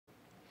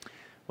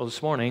Well,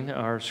 this morning,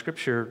 our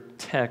scripture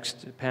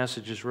text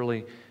passage is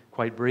really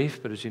quite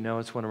brief, but as you know,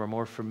 it's one of our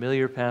more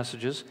familiar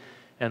passages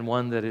and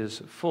one that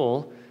is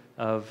full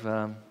of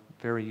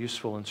very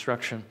useful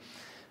instruction.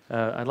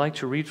 I'd like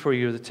to read for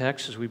you the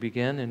text as we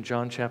begin in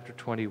John chapter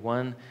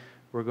 21.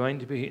 We're going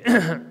to be,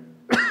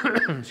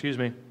 excuse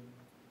me,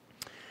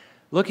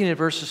 looking at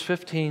verses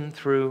 15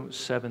 through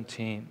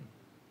 17.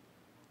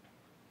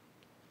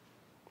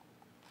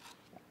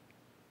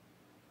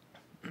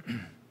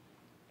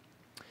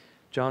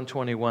 John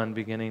 21,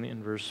 beginning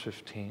in verse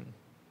 15.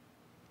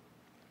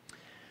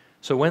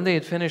 So when they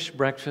had finished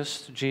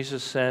breakfast,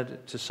 Jesus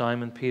said to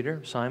Simon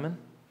Peter, "Simon,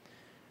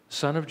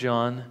 son of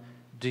John,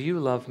 do you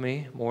love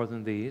me more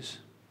than these?"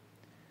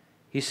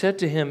 He said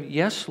to him,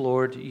 "Yes,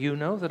 Lord, you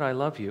know that I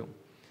love you."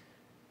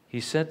 He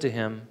said to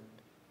him,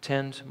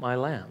 "Tend my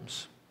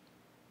lambs."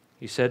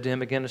 He said to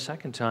him again a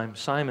second time,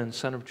 "Simon,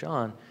 son of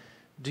John,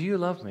 do you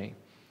love me?"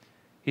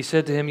 He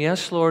said to him,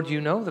 "Yes, Lord, you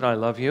know that I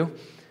love you."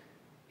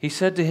 He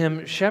said to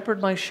him,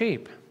 "Shepherd my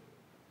sheep."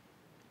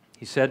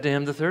 He said to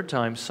him the third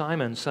time,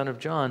 "Simon, son of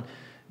John,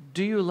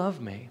 do you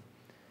love me?"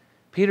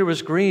 Peter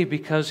was grieved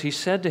because he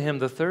said to him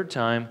the third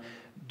time,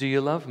 "Do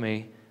you love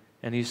me?"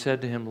 And he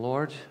said to him,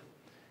 "Lord,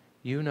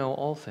 you know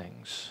all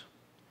things.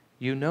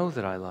 You know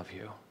that I love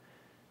you."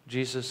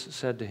 Jesus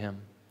said to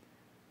him,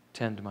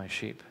 "Tend my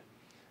sheep."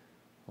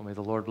 Well, may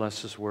the Lord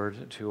bless His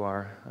word to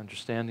our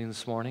understanding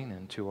this morning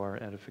and to our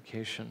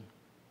edification.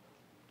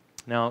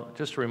 Now,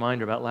 just a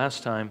reminder about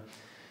last time,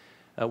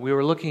 we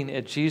were looking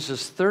at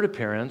Jesus' third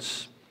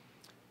appearance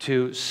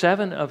to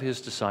 7 of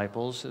His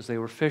disciples as they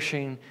were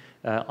fishing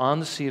on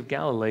the Sea of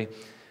Galilee.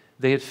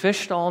 They had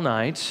fished all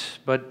night,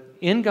 but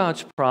in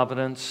God's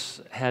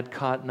providence had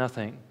caught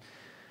nothing.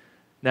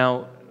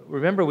 Now,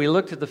 remember, we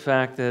looked at the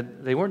fact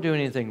that they weren't doing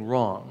anything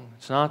wrong.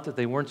 It's not that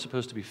they weren't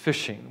supposed to be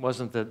fishing. It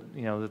wasn't that,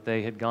 that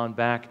they had gone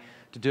back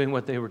to doing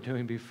what they were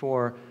doing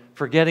before,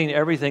 forgetting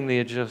everything they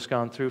had just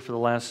gone through for the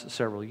last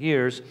several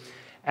years.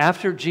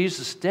 After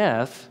Jesus'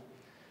 death,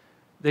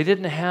 they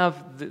didn't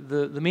have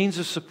the means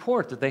of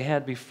support that they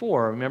had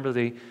before. Remember,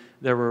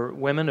 there were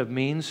women of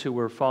means who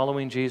were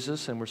following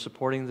Jesus and were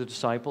supporting the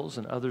disciples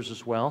and others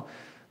as well.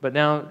 But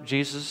now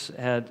Jesus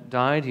had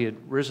died. He had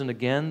risen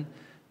again.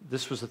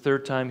 This was the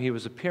third time He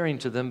was appearing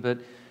to them, but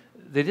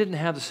they didn't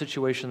have the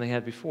situation they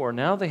had before.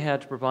 Now they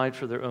had to provide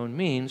for their own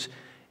means,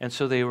 and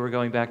so they were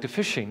going back to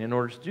fishing in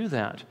order to do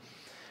that.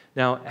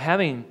 Now,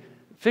 having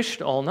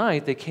fished all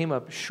night, they came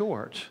up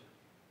short,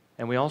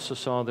 and we also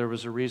saw there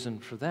was a reason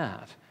for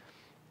that.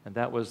 And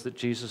that was that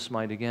Jesus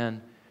might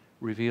again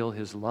reveal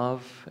His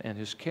love and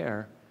His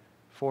care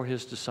for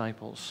His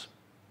disciples,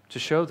 to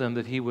show them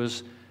that He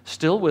was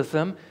still with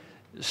them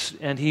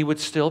and He would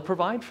still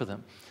provide for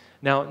them.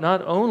 Now,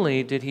 not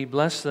only did He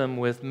bless them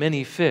with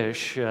many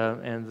fish,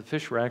 and the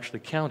fish were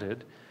actually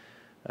counted,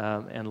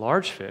 and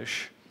large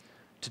fish,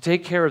 to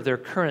take care of their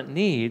current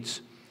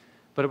needs,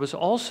 but it was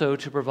also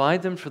to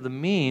provide them for the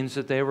means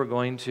that they were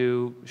going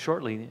to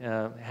shortly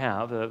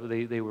have.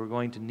 They were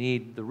going to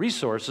need the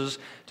resources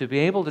to be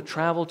able to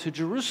travel to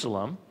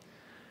Jerusalem,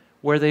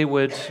 where they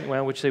would,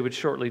 which they would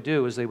shortly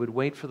do, is they would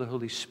wait for the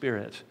Holy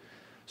Spirit.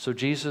 So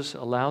Jesus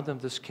allowed them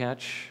this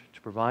catch to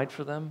provide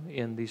for them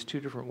in these 2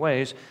 different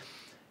ways.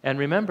 And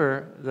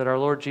remember that our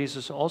Lord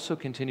Jesus also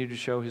continued to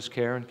show His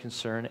care and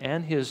concern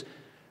and His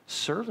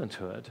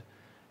servanthood,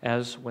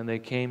 as when they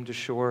came to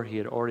shore, He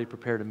had already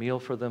prepared a meal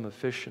for them of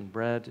fish and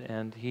bread,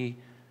 and He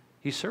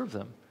served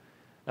them.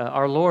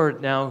 Our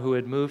Lord now, who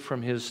had moved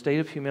from His state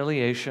of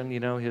humiliation,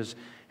 His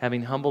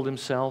having humbled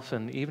Himself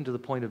and even to the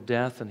point of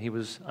death, and He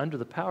was under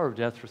the power of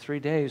death for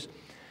 3 days,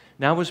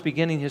 now was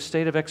beginning His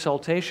state of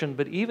exaltation,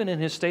 but even in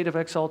His state of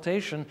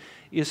exaltation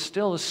is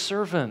still a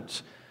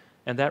servant.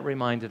 And that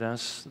reminded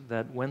us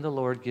that when the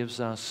Lord gives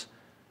us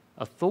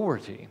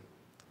authority,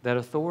 that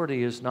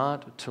authority is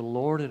not to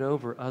lord it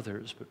over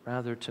others, but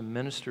rather to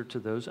minister to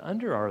those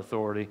under our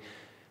authority,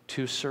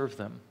 to serve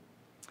them.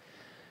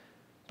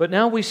 But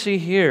now we see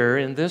here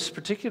in this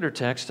particular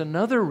text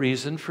another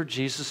reason for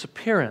Jesus'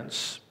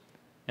 appearance,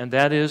 and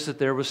that is that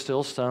there was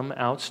still some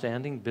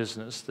outstanding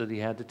business that He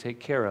had to take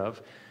care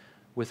of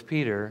with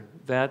Peter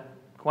that,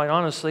 quite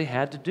honestly,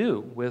 had to do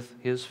with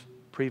his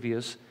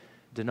previous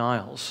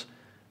denials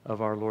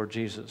of our Lord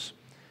Jesus.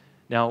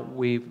 Now,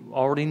 we've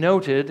already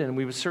noted, and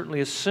we would certainly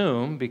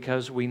assume,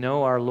 because we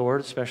know our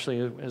Lord,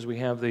 especially as we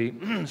have the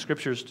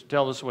Scriptures to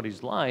tell us what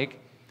He's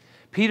like,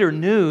 Peter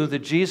knew that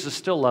Jesus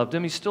still loved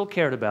him. He still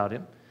cared about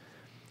him.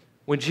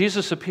 When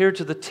Jesus appeared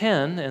to the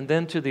 10 and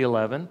then to the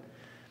 11,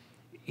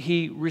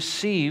 He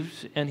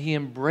received and He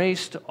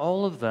embraced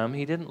all of them.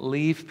 He didn't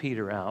leave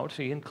Peter out.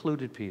 He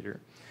included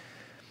Peter.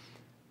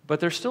 But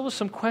there still was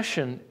some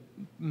question,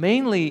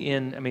 mainly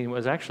it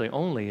was actually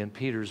only in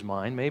Peter's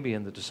mind, maybe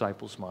in the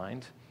disciples'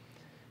 mind,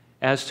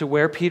 as to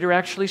where Peter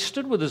actually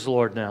stood with his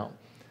Lord now,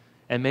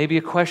 and maybe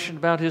a question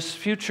about his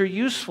future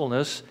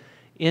usefulness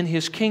in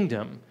His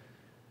kingdom.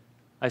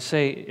 I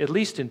say, at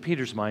least in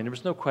Peter's mind. There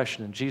was no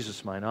question in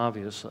Jesus' mind,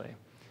 obviously.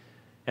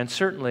 And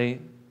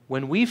certainly,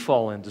 when we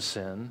fall into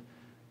sin,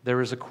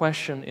 there is a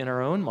question in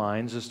our own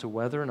minds as to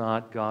whether or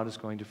not God is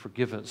going to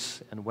forgive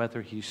us and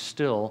whether He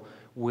still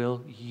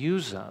will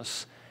use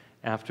us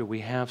after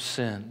we have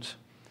sinned.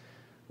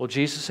 Well,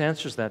 Jesus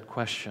answers that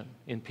question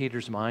in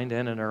Peter's mind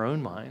and in our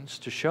own minds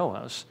to show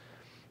us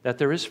that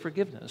there is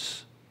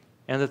forgiveness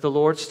and that the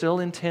Lord still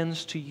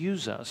intends to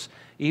use us,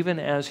 even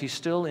as He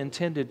still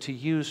intended to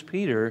use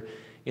Peter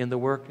in the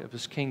work of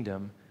His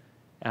kingdom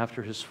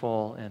after his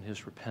fall and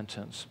his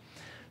repentance.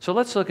 So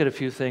let's look at a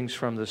few things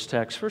from this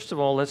text. First of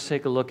all, let's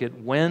take a look at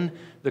when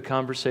the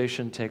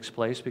conversation takes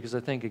place, because I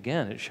think,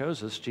 again, it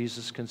shows us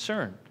Jesus'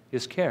 concern,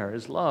 His care,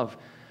 His love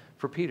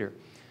for Peter.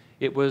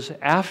 It was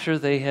after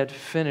they had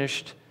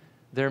finished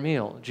their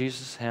meal.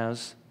 Jesus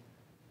has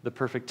the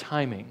perfect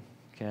timing,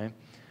 okay?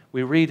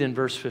 We read in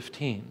verse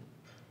 15.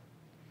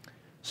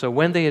 So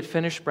when they had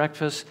finished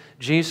breakfast,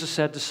 Jesus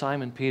said to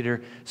Simon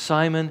Peter,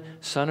 "Simon,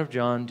 son of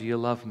John, do you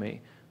love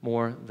me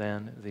more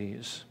than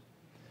these?"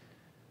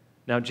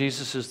 Now,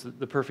 Jesus is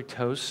the perfect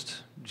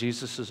host.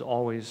 Jesus is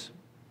always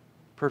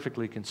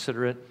perfectly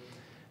considerate.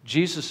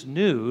 Jesus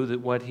knew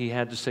that what He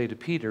had to say to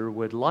Peter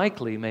would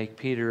likely make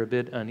Peter a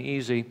bit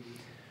uneasy.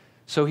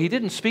 So He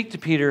didn't speak to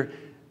Peter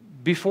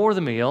before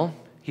the meal.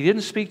 He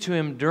didn't speak to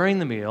him during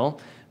the meal,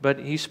 but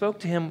He spoke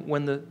to him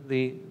when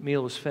the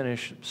meal was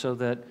finished so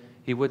that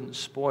He wouldn't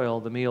spoil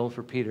the meal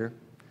for Peter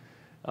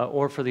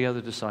or for the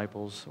other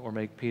disciples or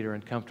make Peter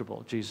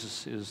uncomfortable.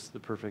 Jesus is the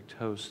perfect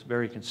host,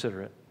 very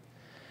considerate.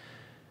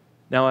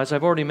 Now, as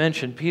I've already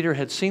mentioned, Peter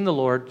had seen the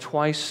Lord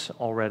twice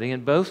already,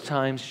 and both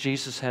times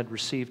Jesus had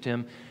received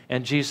Him,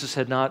 and Jesus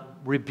had not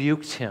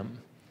rebuked him.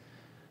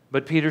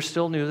 But Peter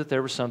still knew that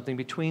there was something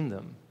between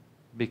them,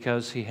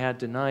 because he had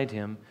denied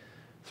Him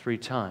 3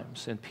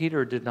 times. And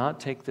Peter did not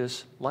take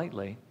this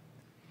lightly.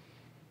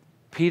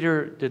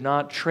 Peter did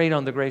not trade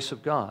on the grace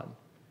of God.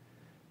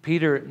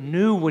 Peter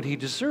knew what he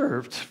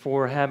deserved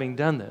for having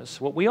done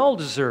this, what we all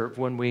deserve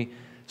when we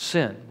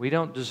sin. We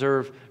don't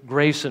deserve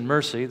grace and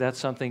mercy. That's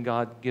something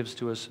God gives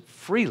to us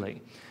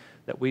freely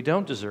that we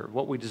don't deserve.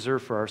 What we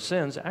deserve for our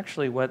sins,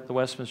 actually what the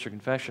Westminster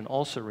Confession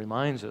also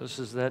reminds us,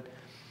 is that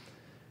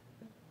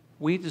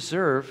we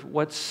deserve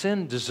what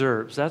sin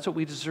deserves. That's what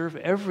we deserve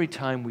every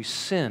time we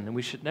sin, and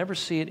we should never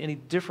see it any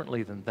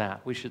differently than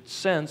that. We should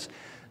sense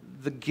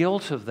the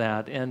guilt of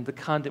that and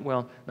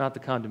not the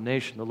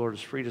condemnation. The Lord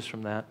has freed us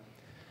from that.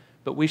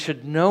 But we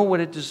should know what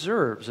it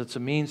deserves. It's a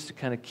means to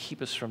kind of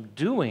keep us from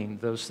doing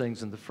those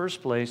things in the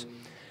first place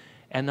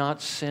and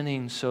not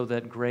sinning so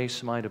that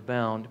grace might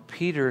abound.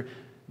 Peter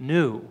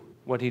knew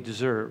what he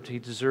deserved. He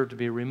deserved to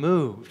be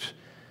removed,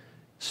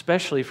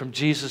 especially from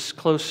Jesus'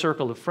 close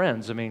circle of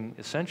friends. I mean,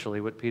 essentially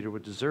what Peter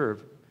would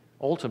deserve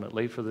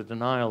ultimately for the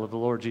denial of the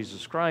Lord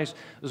Jesus Christ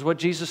is what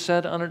Jesus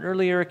said on an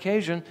earlier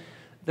occasion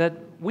that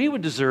we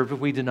would deserve if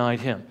we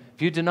denied Him.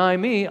 If you deny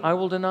me, I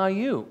will deny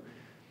you.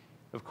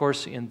 Of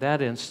course, in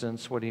that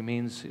instance, what He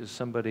means is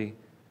somebody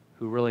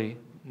who really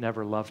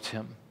never loved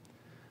Him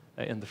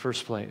in the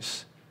first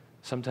place.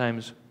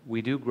 Sometimes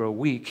we do grow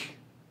weak,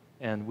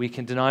 and we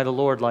can deny the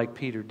Lord like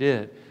Peter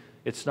did.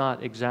 It's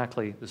not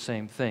exactly the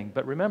same thing.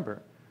 But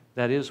remember,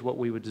 that is what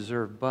we would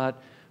deserve,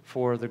 but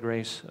for the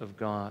grace of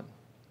God.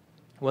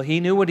 Well,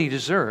 he knew what he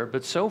deserved,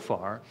 but so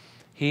far,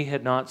 he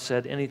had not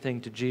said anything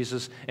to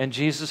Jesus, and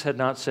Jesus had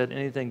not said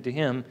anything to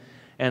him.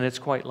 And it's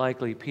quite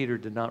likely Peter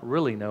did not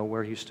really know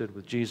where he stood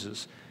with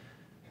Jesus.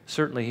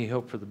 Certainly he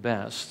hoped for the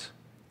best,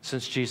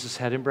 since Jesus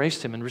had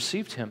embraced him and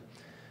received him.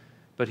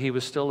 But he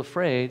was still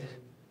afraid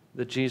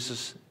that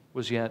Jesus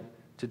was yet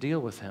to deal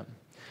with him.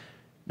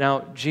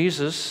 Now,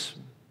 Jesus,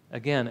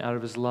 again, out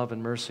of His love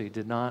and mercy,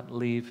 did not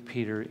leave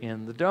Peter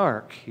in the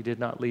dark. He did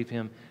not leave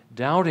him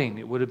doubting.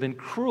 It would have been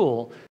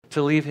cruel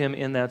to leave him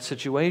in that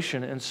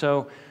situation. And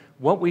so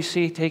what we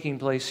see taking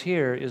place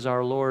here is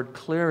our Lord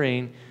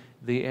clearing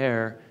the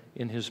air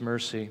in His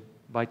mercy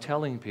by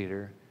telling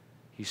Peter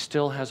he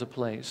still has a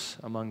place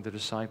among the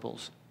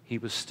disciples. He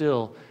was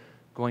still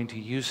going to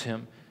use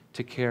him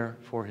to care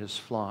for His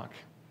flock.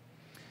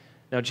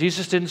 Now,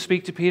 Jesus didn't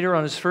speak to Peter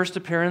on His first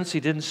appearance.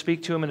 He didn't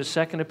speak to him in His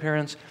second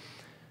appearance.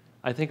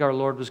 I think our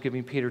Lord was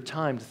giving Peter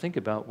time to think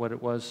about what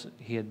it was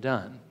he had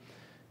done.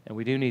 And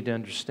we do need to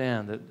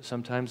understand that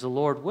sometimes the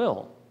Lord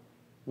will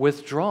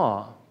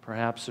withdraw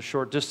perhaps a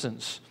short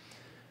distance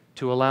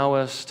to allow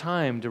us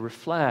time to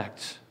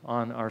reflect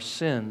on our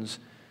sins,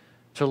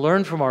 to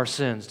learn from our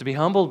sins, to be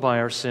humbled by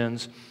our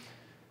sins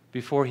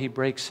before He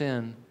breaks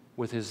in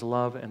with His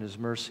love and His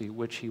mercy,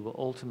 which He will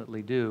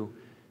ultimately do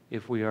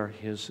if we are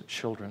His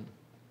children.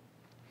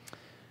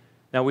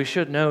 Now, we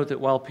should note that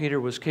while Peter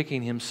was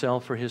kicking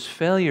himself for his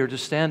failure to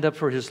stand up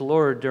for his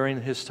Lord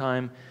during his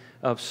time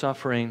of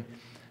suffering,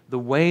 the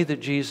way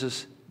that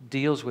Jesus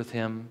deals with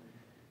him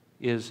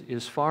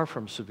is far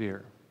from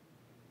severe.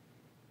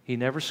 He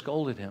never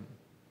scolded him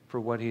for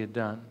what he had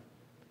done.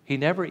 He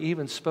never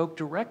even spoke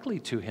directly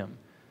to him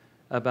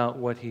about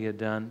what he had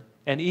done.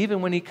 And even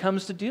when he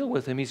comes to deal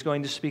with him, he's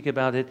going to speak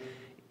about it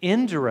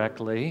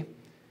indirectly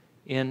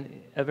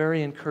in a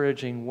very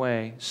encouraging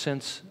way,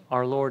 since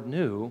our Lord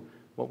knew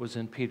what was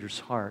in Peter's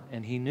heart,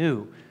 and He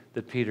knew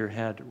that Peter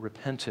had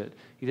repented.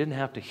 He didn't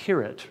have to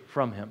hear it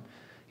from him.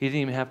 He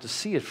didn't even have to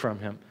see it from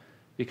him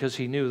because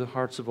he knew the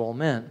hearts of all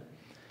men.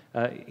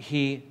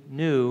 He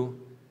knew,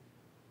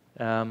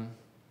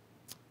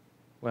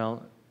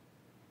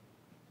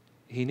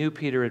 he knew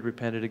Peter had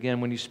repented.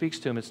 Again, when he speaks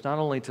to him, it's not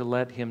only to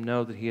let him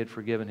know that he had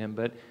forgiven him,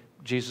 but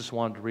Jesus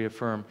wanted to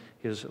reaffirm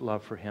his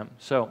love for him.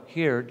 So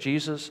here,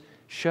 Jesus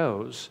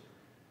shows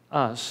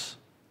us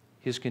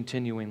his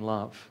continuing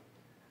love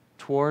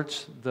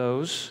towards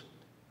those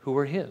who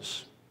are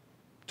his,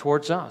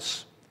 towards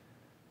us,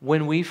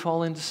 when we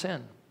fall into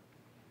sin.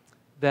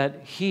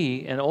 That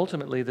he, and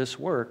ultimately this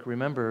work,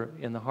 remember,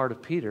 in the heart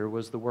of Peter,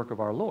 was the work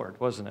of our Lord,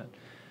 wasn't it?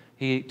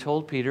 He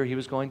told Peter he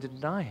was going to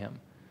deny him,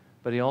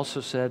 but he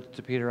also said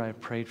to Peter, I have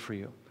prayed for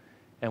you.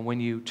 And when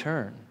you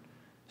turn,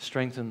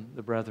 strengthen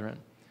the brethren.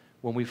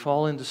 When we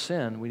fall into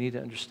sin, we need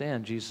to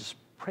understand Jesus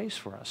prays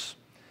for us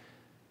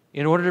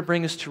in order to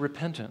bring us to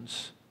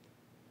repentance,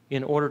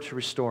 in order to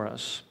restore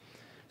us.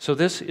 So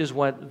this is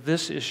what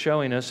this is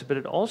showing us, but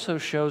it also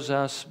shows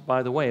us,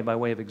 by the way, by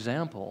way of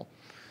example,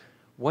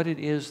 what it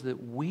is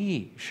that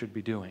we should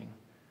be doing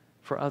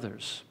for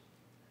others.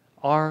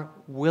 Our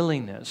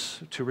willingness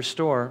to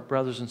restore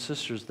brothers and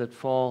sisters that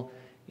fall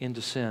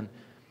into sin.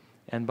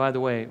 And by the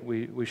way,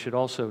 we should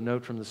also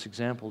note from this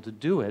example to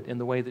do it in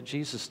the way that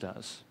Jesus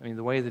does. I mean,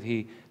 the way that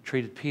he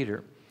treated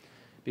Peter,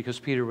 because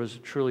Peter was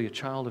truly a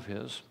child of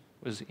his,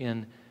 was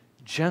in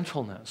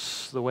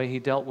gentleness, the way he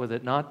dealt with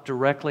it, not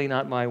directly,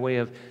 not by way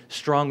of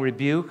strong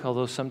rebuke,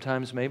 although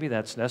sometimes maybe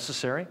that's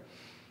necessary,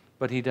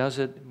 but he does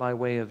it by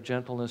way of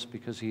gentleness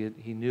because he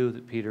knew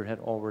that Peter had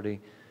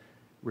already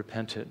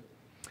repented.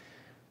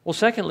 Well,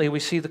 secondly,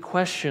 we see the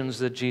questions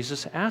that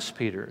Jesus asked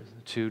Peter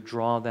to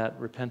draw that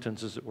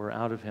repentance, as it were,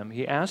 out of him.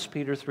 He asked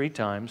Peter 3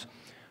 times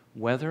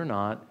whether or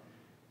not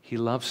he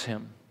loves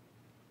him.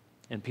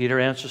 And Peter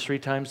answers 3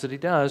 times that he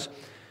does,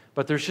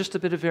 but there's just a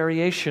bit of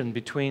variation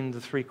between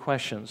the 3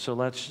 questions. So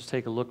let's just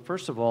take a look,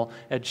 first of all,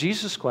 at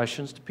Jesus'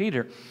 questions to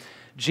Peter.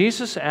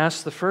 Jesus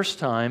asked the first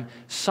time,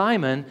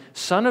 Simon,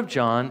 son of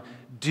John,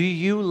 do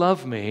you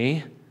love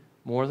me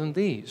more than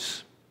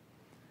these?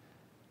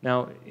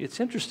 Now,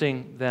 it's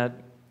interesting that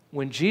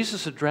when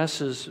Jesus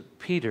addresses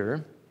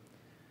Peter,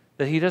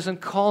 that he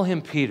doesn't call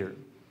him Peter,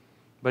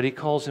 but he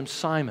calls him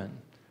Simon,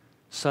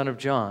 son of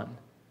John,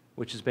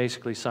 which is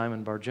basically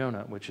Simon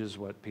Bar-Jonah, which is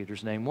what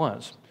Peter's name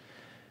was.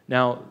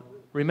 Now,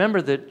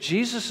 remember that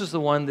Jesus is the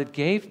one that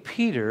gave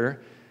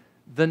Peter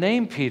the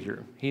name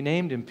Peter. He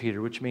named him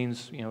Peter, which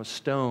means, a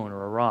stone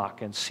or a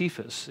rock, and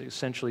Cephas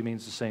essentially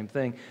means the same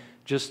thing,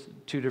 just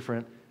 2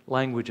 different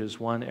languages,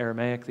 one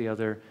Aramaic, the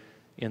other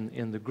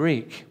in the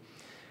Greek.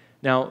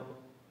 Now,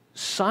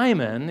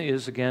 Simon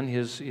is, again,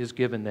 his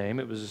given name.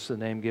 It was the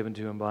name given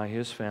to him by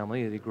his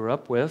family that he grew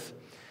up with,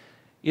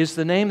 is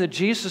the name that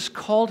Jesus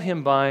called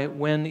him by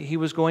when he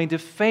was going to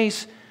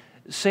face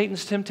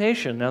Satan's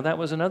temptation. Now, that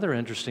was another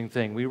interesting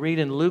thing. We read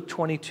in Luke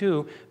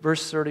 22,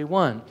 verse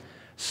 31,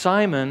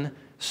 Simon,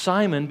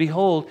 Simon,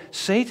 behold,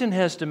 Satan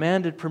has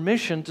demanded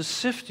permission to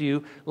sift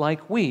you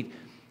like wheat.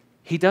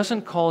 He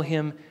doesn't call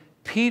him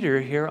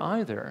Peter here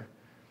either.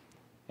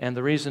 And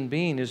the reason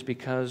being is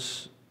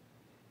because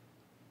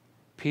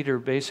Peter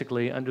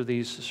basically, under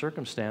these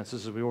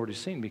circumstances, as we've already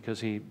seen, because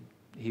he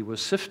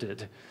was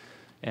sifted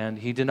and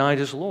he denied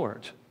his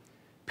Lord.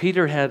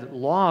 Peter had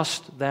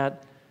lost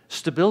that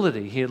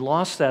stability. He had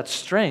lost that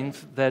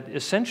strength that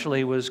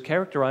essentially was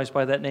characterized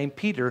by that name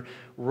Peter,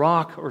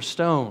 rock or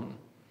stone.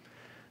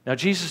 Now,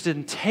 Jesus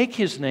didn't take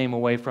his name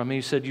away from him.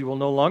 He said, you will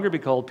no longer be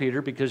called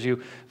Peter because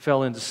you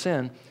fell into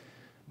sin.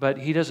 But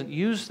he doesn't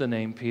use the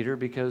name Peter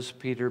because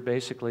Peter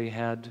basically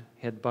had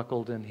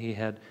buckled and he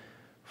had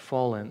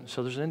fallen.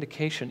 So there's an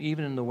indication,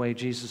 even in the way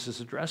Jesus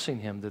is addressing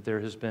him, that there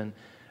has been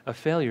a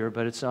failure,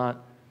 but it's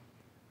not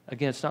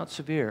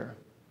severe.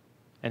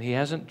 And he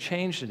hasn't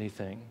changed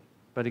anything.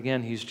 But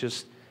again, he's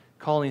just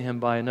calling him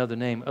by another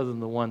name other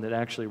than the one that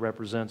actually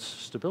represents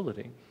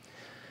stability.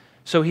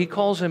 So he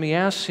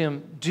asks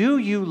him, do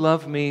you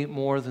love me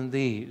more than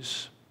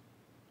these?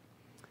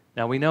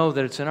 Now we know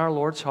that it's in our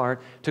Lord's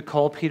heart to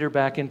call Peter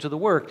back into the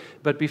work.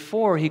 But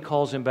before he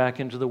calls him back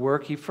into the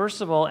work, he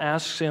first of all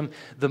asks him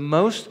the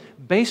most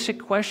basic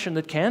question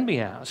that can be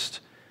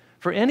asked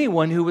for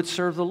anyone who would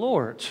serve the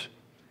Lord.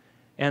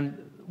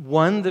 And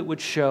one that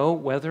would show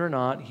whether or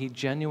not he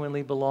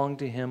genuinely belonged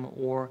to him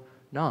or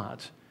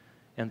not,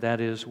 and that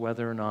is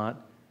whether or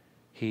not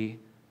he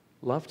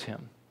loved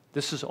him.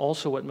 This is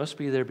also what must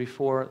be there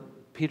before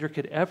Peter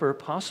could ever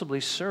possibly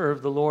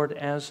serve the Lord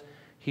as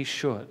he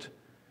should.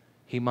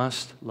 He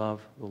must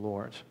love the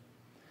Lord.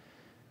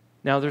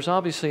 Now, there's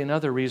obviously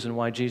another reason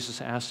why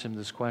Jesus asked him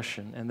this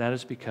question, and that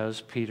is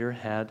because Peter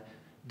had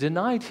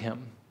denied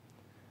him.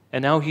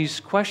 And now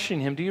he's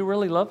questioning him, do you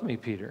really love me,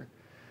 Peter?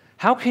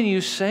 How can you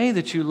say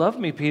that you love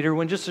me, Peter,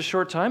 when just a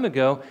short time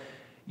ago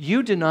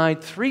you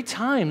denied 3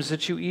 times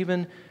that you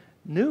even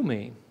knew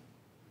me?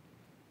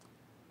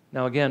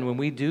 Now again, when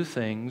we do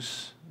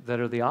things that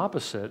are the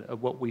opposite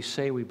of what we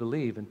say we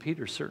believe, and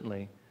Peter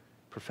certainly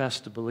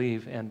profess to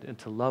believe and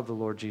to love the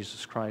Lord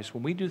Jesus Christ.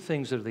 When we do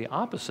things that are the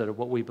opposite of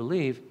what we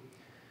believe,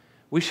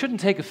 we shouldn't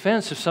take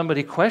offense if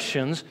somebody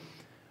questions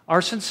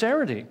our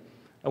sincerity,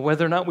 and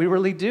whether or not we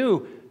really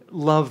do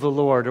love the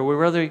Lord, or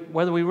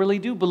whether we really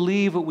do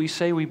believe what we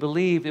say we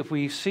believe, if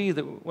they see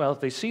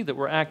that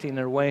we're acting in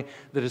a way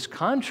that is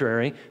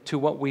contrary to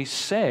what we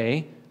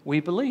say we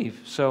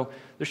believe. So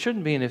there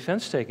shouldn't be an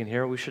offense taken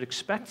here. We should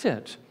expect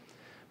it.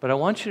 But I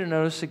want you to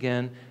notice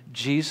again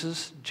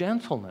Jesus'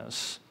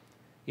 gentleness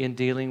in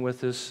dealing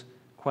with this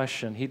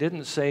question. He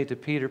didn't say to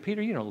Peter,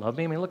 Peter, you don't love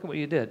me. I mean, look at what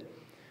you did.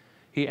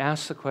 He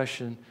asked the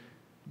question,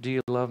 do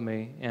you love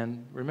me?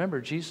 And remember,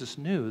 Jesus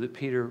knew that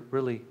Peter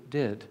really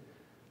did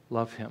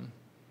love him.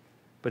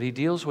 But he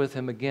deals with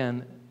him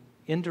again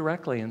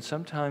indirectly, and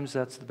sometimes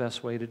that's the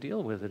best way to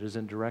deal with it, is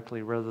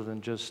indirectly rather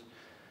than just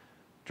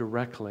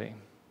directly.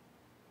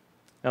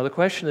 Now, the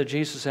question that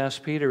Jesus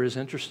asked Peter is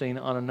interesting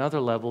on another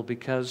level,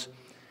 because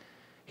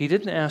he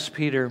didn't ask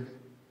Peter,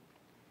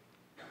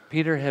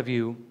 Peter, have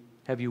you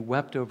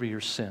wept over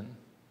your sin?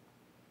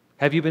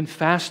 Have you been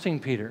fasting,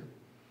 Peter?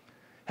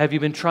 Have you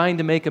been trying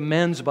to make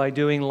amends by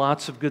doing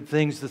lots of good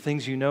things, the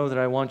things you know that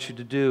I want you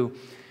to do?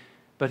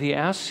 But he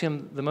asks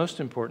him the most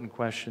important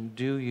question,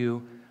 do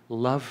you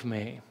love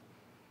me?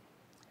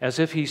 As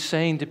if he's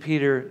saying to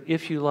Peter,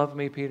 if you love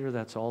me, Peter,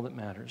 that's all that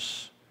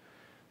matters.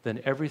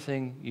 Then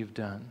everything you've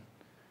done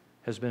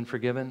has been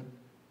forgiven,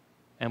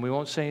 and we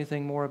won't say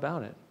anything more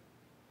about it.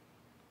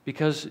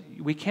 Because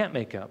we can't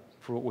make up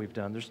for what we've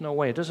done. There's no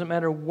way. It doesn't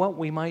matter what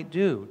we might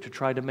do to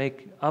try to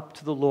make up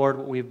to the Lord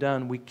what we've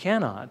done. We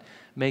cannot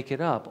make it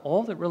up.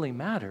 All that really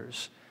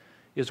matters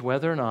is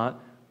whether or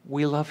not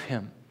we love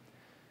him.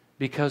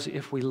 Because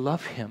if we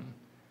love him,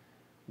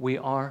 we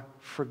are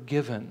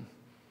forgiven.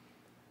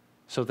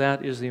 So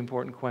that is the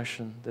important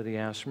question that he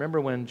asked. Remember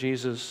when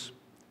Jesus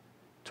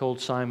told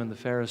Simon the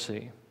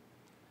Pharisee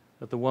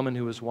that the woman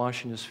who was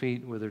washing his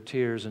feet with her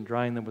tears and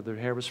drying them with her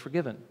hair was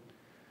forgiven.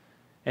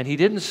 And he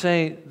didn't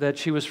say that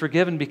she was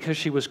forgiven because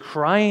she was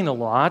crying a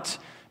lot,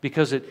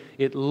 because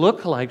it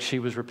looked like she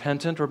was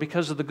repentant, or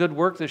because of the good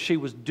work that she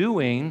was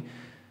doing,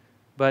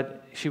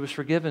 but she was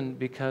forgiven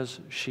because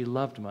she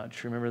loved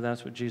much. Remember,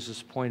 that's what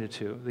Jesus pointed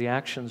to. The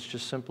actions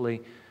just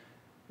simply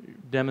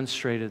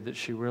demonstrated that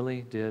she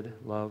really did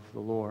love the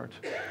Lord.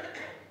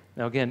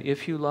 Now again,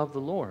 if you love the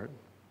Lord,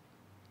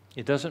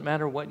 it doesn't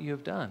matter what you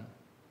have done.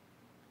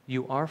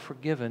 You are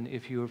forgiven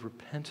if you have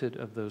repented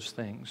of those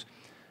things.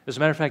 As a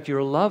matter of fact,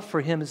 your love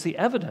for him is the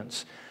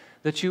evidence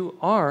that you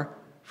are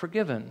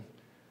forgiven,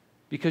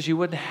 because you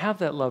wouldn't have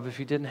that love if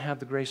you didn't have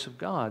the grace of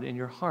God in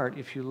your heart.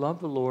 If you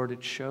love the Lord,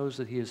 it shows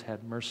that he has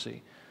had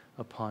mercy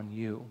upon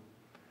you.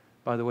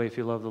 By the way, if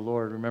you love the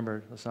Lord,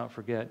 remember, let's not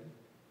forget,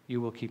 you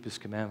will keep his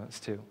commandments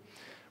too.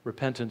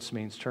 Repentance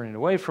means turning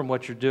away from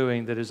what you're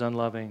doing that is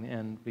unloving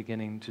and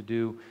beginning to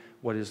do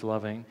what is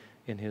loving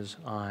in his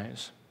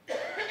eyes.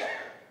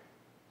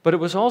 But it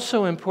was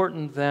also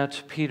important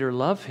that Peter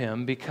love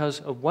him because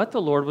of what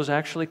the Lord was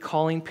actually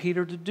calling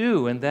Peter to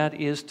do, and that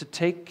is to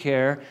take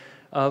care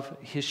of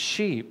his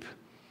sheep.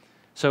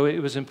 So it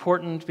was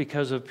important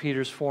because of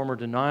Peter's former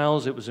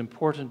denials. It was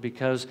important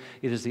because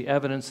it is the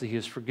evidence that he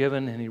is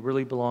forgiven and he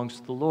really belongs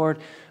to the Lord.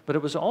 But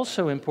it was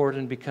also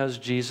important because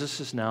Jesus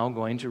is now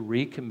going to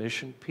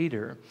recommission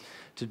Peter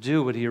to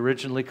do what he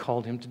originally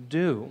called him to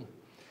do,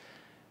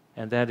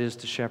 and that is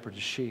to shepherd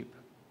his sheep.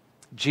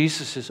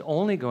 Jesus is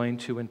only going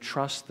to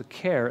entrust the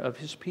care of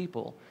his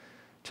people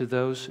to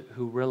those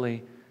who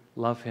really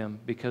love him,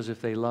 because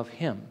if they love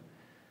him,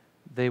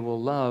 they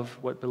will love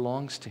what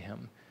belongs to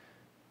him.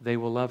 They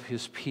will love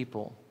his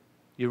people.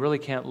 You really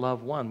can't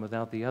love one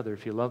without the other.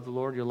 If you love the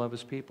Lord, you'll love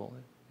his people.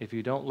 If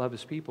you don't love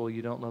his people,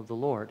 you don't love the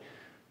Lord.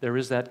 There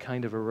is that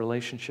kind of a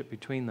relationship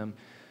between them.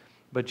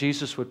 But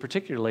Jesus would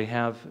particularly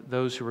have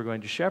those who are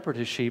going to shepherd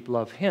his sheep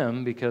love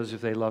him, because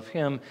if they love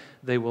him,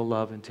 they will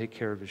love and take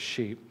care of his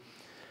sheep.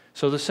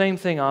 So the same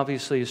thing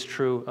obviously is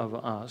true of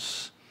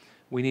us.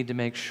 We need to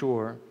make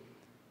sure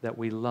that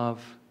we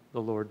love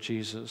the Lord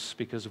Jesus,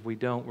 because if we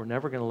don't, we're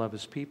never going to love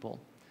his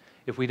people.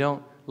 If we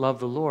don't love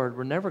the Lord,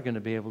 we're never going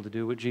to be able to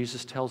do what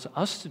Jesus tells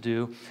us to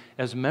do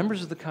as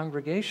members of the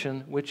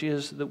congregation, which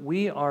is that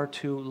we are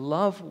to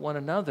love one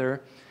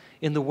another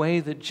in the way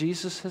that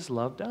Jesus has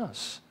loved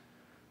us.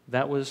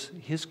 That was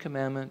his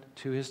commandment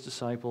to his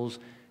disciples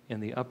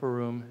in the upper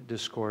room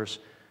discourse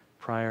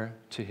prior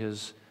to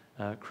his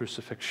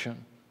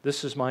crucifixion.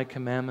 This is my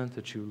commandment,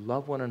 that you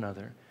love one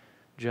another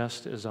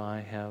just as I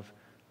have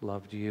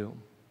loved you.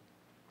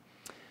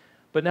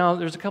 But now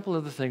there's a couple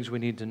other things we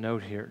need to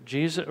note here.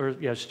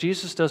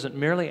 Jesus doesn't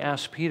merely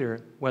ask Peter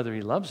whether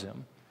he loves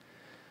him,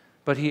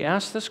 but he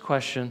asks this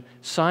question,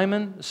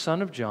 Simon,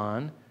 son of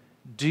John,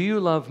 do you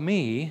love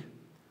me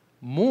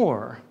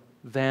more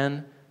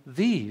than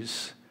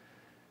these?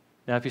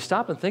 Now, if you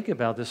stop and think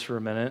about this for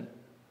a minute,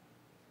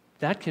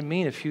 that can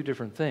mean a few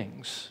different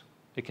things.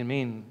 It can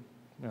mean,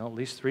 at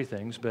least three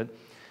things, but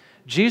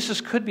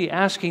Jesus could be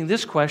asking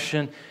this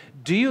question,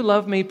 do you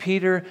love me,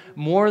 Peter,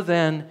 more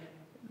than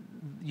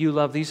you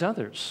love these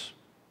others?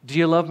 Do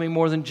you love me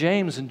more than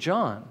James and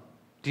John?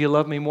 Do you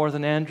love me more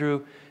than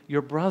Andrew,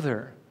 your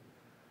brother?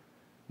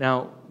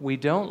 Now, we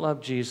don't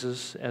love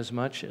Jesus as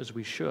much as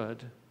we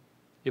should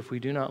if we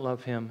do not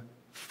love him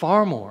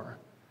far more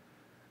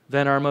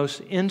than our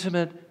most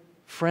intimate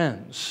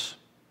friends,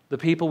 the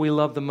people we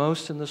love the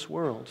most in this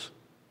world.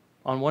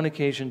 On one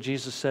occasion,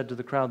 Jesus said to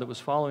the crowd that was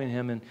following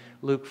him in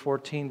Luke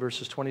 14,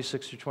 verses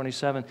 26 through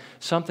 27,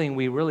 something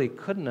we really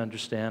couldn't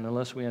understand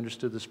unless we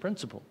understood this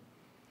principle.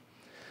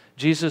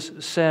 Jesus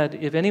said,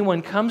 if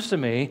anyone comes to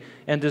me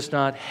and does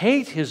not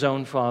hate his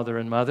own father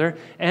and mother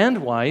and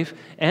wife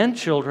and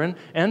children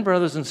and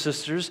brothers and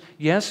sisters,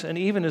 yes, and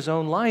even his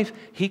own life,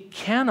 he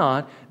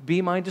cannot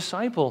be my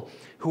disciple.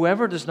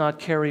 Whoever does not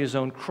carry his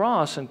own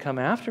cross and come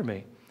after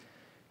me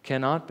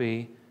cannot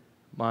be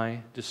my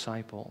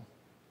disciple.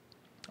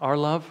 Our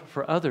love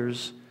for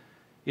others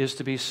is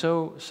to be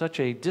such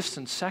a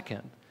distant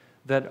second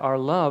that our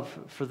love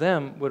for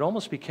them would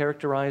almost be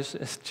characterized,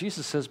 as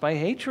Jesus says, by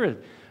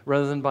hatred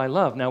rather than by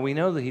love. Now, we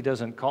know that he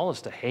doesn't call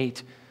us to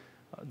hate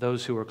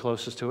those who are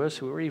closest to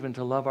us, or even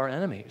to love our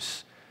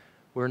enemies.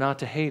 We're not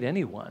to hate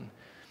anyone.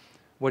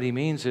 What he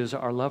means is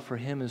our love for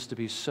him is to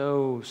be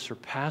so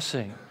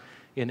surpassing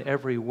in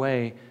every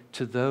way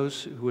to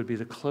those who would be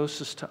the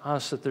closest to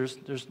us that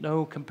there's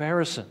no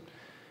comparison.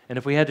 And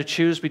if we had to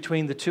choose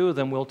between the two of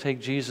them, we'll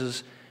take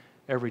Jesus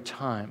every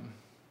time.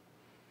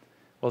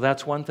 Well,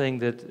 that's one thing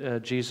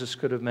that Jesus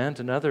could have meant.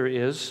 Another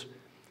is,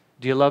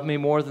 do you love me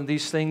more than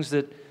these things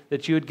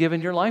that you had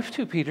given your life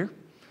to, Peter?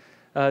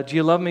 Do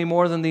you love me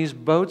more than these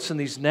boats and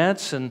these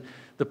nets and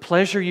the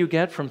pleasure you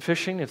get from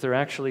fishing, if there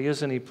actually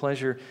is any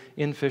pleasure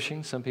in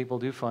fishing? Some people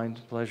do find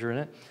pleasure in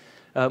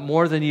it.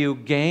 More than you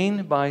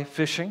gain by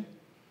fishing?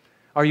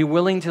 Are you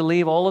willing to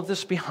leave all of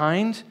this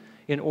behind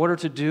in order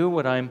to do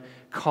what I'm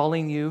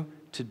calling you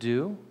to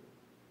do?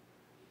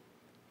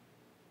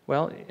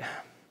 Well,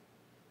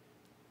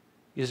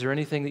 is there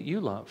anything that you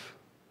love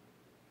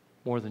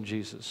more than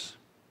Jesus?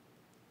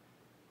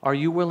 Are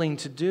you willing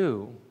to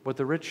do what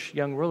the rich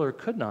young ruler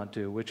could not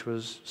do, which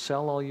was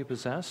sell all you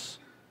possess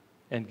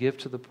and give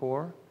to the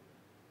poor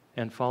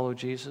and follow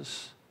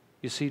Jesus?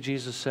 You see,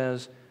 Jesus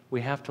says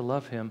we have to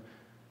love him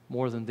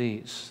more than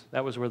these.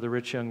 That was where the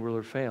rich young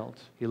ruler failed.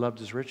 He loved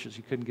his riches.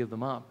 He couldn't give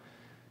them up.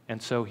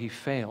 And so he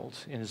failed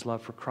in his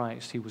love for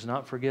Christ. He was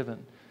not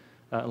forgiven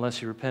unless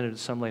he repented at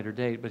some later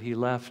date, but he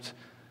left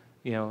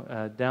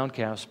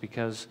downcast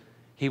because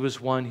he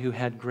was one who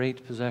had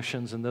great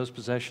possessions, and those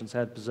possessions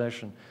had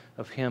possession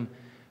of him.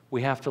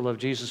 We have to love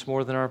Jesus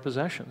more than our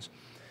possessions.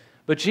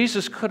 But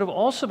Jesus could have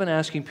also been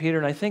asking Peter,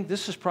 and I think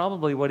this is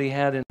probably what he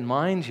had in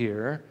mind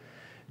here,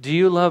 do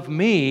you love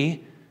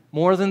me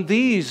more than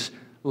these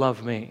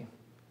love me?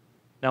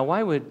 Now,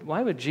 why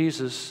would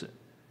Jesus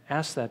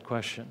ask that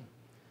question?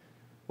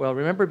 Well,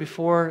 remember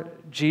before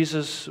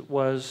Jesus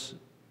was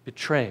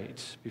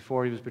betrayed,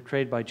 before he was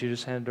betrayed by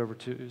Judas, handed over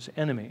to his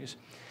enemies,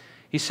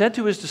 he said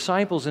to his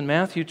disciples in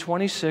Matthew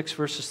 26,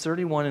 verses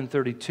 31 and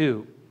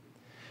 32,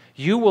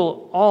 you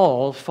will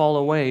all fall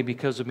away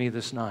because of me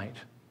this night.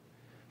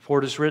 For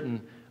it is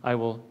written, I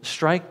will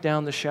strike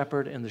down the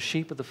shepherd, and the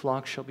sheep of the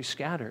flock shall be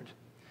scattered.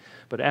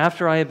 But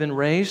after I have been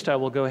raised, I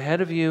will go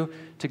ahead of you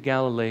to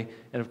Galilee.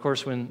 And of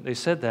course, when they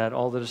said that,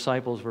 all the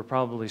disciples were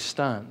probably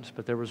stunned.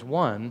 But there was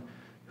one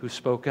who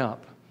spoke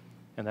up,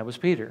 and that was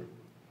Peter.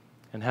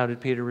 And how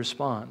did Peter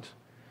respond?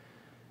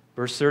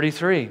 Verse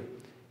 33,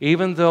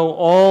 even though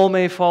all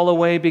may fall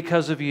away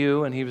because of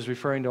you, and he was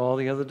referring to all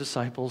the other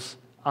disciples,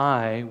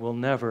 I will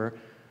never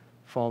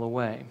fall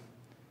away.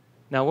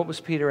 Now, what was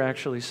Peter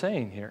actually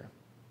saying here?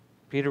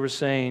 Peter was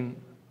saying,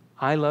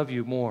 I love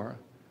you more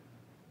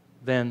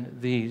than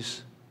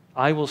these.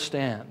 I will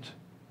stand,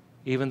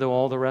 even though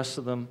all the rest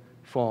of them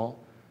fall.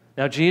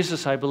 Now,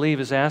 Jesus, I believe,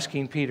 is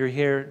asking Peter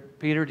here,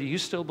 Peter, do you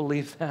still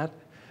believe that?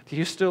 Do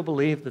you still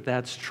believe that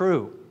that's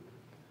true?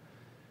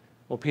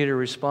 Well,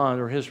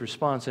 his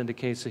response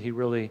indicates that he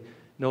really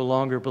no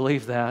longer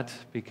believed that,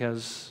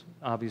 because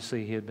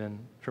obviously he had been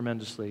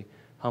tremendously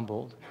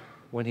humbled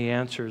when he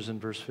answers in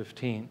verse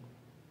 15,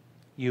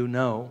 you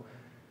know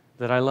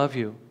that I love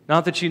you.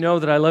 Not that you know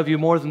that I love you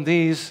more than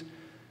these,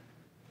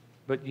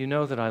 but you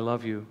know that I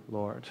love you,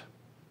 Lord.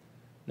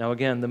 Now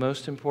again, the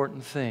most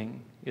important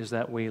thing is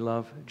that we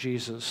love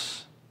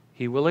Jesus.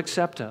 He will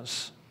accept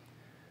us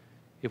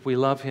if we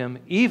love him,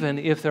 even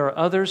if there are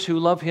others who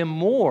love him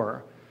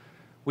more.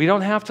 We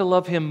don't have to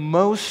love him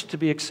most to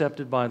be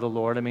accepted by the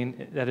Lord. I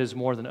mean, that is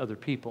more than other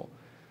people.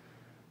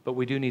 But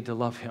we do need to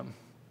love him.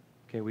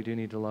 Okay, we do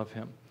need to love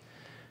him.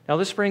 Now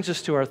this brings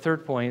us to our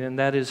third point, and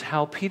that is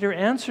how Peter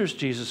answers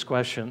Jesus'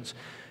 questions.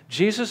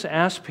 Jesus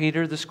asked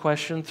Peter this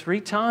question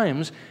 3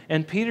 times,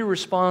 and Peter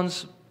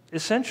responds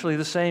essentially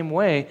the same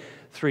way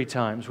 3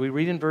 times. We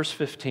read in verse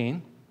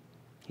 15,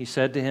 he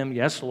said to him,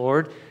 yes,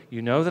 Lord,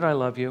 you know that I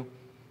love you.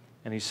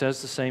 And he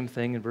says the same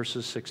thing in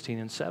verses 16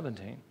 and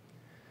 17.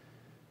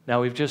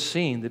 Now we've just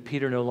seen that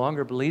Peter no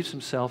longer believes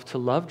himself to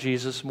love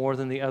Jesus more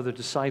than the other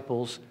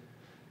disciples,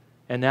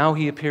 and now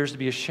he appears to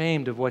be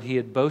ashamed of what he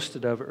had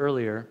boasted of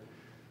earlier.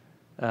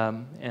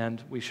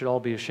 And we should all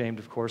be ashamed,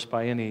 of course,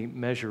 by any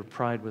measure of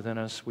pride within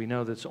us. We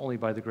know that it's only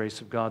by the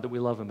grace of God that we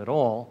love Him at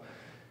all.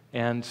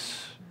 And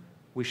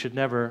we should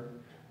never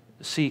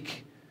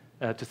seek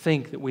to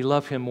think that we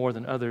love Him more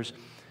than others.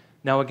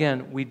 Now,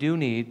 again, we do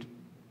need,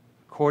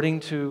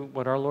 according to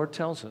what our Lord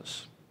tells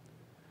us,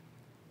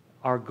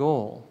 our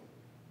goal,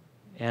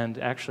 and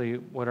actually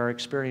what our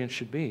experience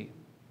should be,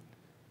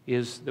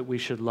 is that we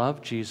should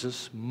love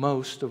Jesus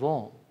most of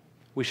all.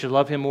 We should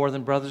love Him more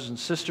than brothers and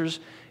sisters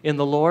in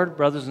the Lord,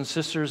 brothers and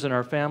sisters in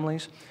our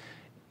families,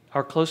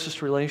 our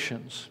closest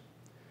relations.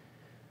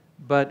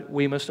 But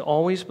we must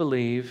always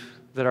believe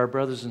that our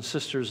brothers and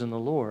sisters in the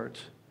Lord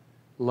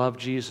love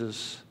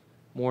Jesus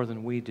more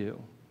than we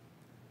do.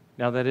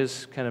 Now, that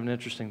is kind of an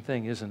interesting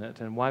thing, isn't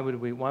it? And why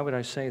would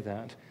I say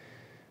that?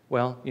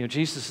 Well,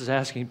 Jesus is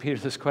asking Peter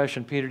this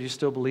question. Peter, do you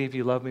still believe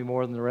you love me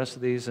more than the rest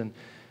of these? And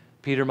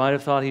Peter might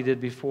have thought he did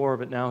before,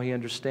 but now he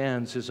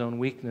understands his own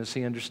weakness.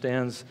 He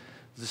understands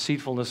the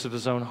deceitfulness of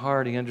his own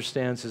heart. He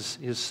understands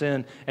his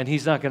sin, and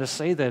he's not going to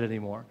say that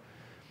anymore.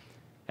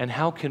 And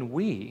how can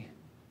we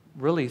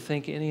really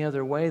think any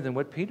other way than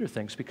what Peter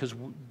thinks? Because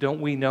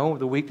don't we know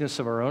the weakness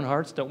of our own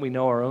hearts? Don't we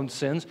know our own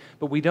sins?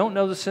 But we don't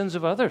know the sins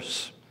of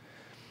others.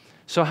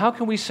 So how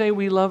can we say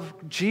we love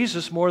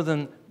Jesus more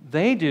than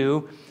they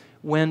do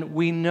when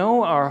we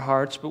know our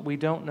hearts, but we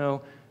don't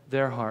know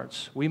their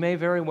hearts? We may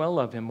very well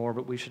love Him more,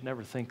 but we should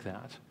never think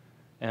that.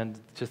 And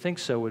to think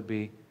so would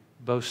be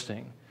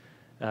boasting.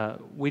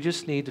 We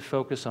just need to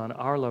focus on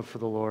our love for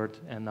the Lord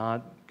and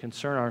not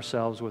concern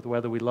ourselves with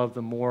whether we love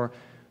them more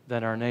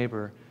than our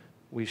neighbor.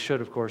 We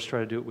should, of course, try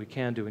to do what we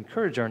can to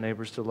encourage our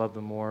neighbors to love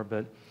them more,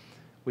 but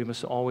we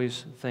must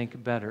always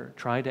think better.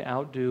 Try to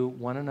outdo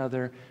one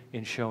another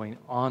in showing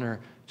honor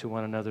to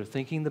one another,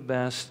 thinking the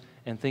best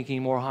and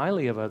thinking more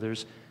highly of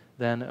others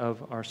than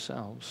of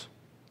ourselves.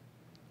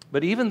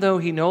 But even though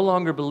he no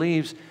longer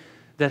believes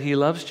that he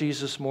loves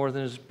Jesus more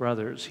than his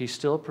brothers, he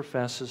still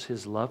professes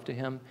his love to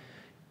Him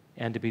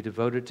and to be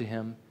devoted to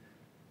Him,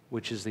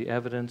 which is the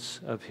evidence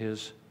of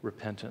his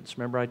repentance.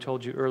 Remember, I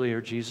told you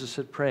earlier, Jesus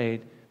had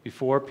prayed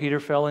before Peter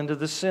fell into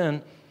the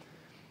sin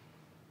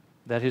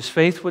that his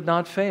faith would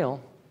not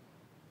fail.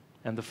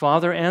 And the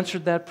Father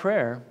answered that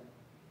prayer.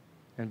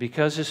 And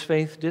because his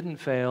faith didn't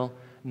fail,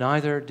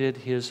 neither did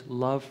his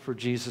love for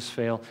Jesus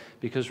fail.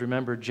 Because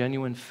remember,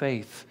 genuine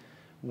faith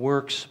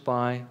works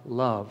by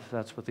love.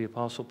 That's what the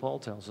Apostle Paul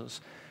tells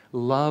us.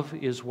 Love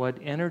is what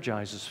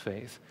energizes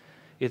faith.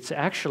 It's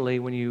actually,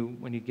 when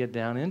you get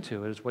down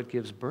into it, is what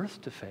gives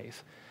birth to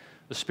faith.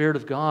 The Spirit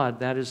of God,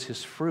 that is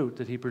His fruit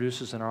that He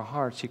produces in our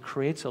hearts. He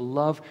creates a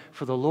love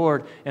for the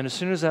Lord, and as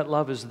soon as that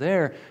love is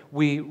there,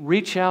 we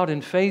reach out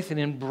in faith and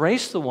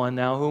embrace the one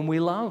now whom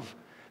we love.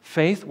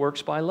 Faith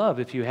works by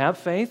love. If you have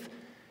faith,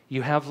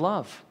 you have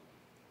love.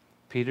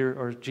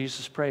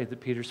 Jesus prayed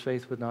that Peter's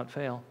faith would not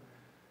fail,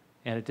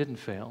 and it didn't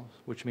fail,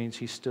 which means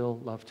he still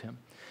loved him.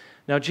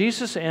 Now,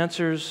 Jesus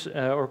answers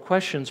or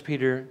questions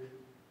Peter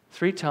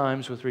 3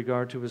 times with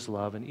regard to his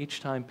love, and each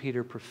time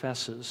Peter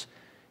professes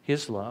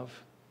his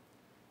love.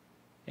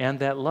 And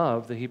that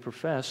love that he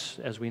professed,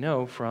 as we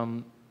know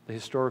from the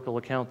historical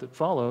account that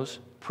follows,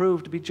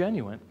 proved to be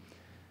genuine.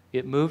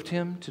 It moved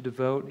him to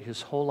devote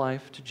his whole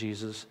life to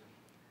Jesus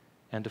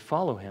and to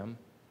follow Him,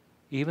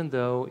 even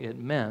though it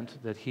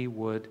meant that he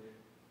would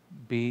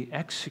be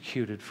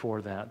executed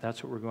for that.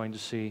 That's what we're going to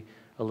see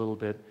a little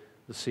bit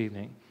this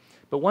evening.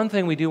 But one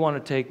thing we do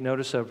want to take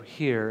notice of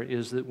here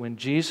is that when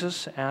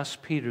Jesus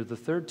asked Peter the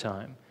 3rd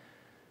time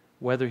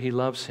whether he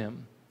loves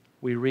him,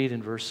 we read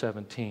in verse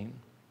 17,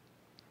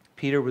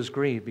 Peter was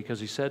grieved because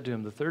he said to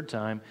him the 3rd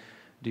time,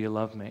 "Do you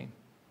love me?"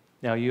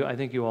 Now, I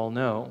think you all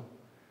know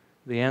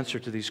the answer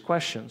to these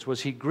questions.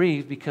 Was he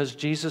grieved because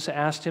Jesus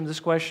asked him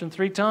this question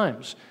 3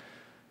 times?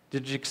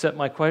 Did you accept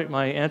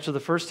my answer the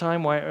first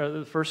time?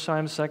 The first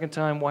time, the second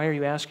time? Why are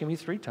you asking me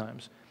 3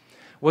 times?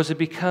 Was it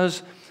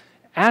because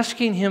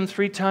asking him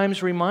 3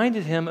 times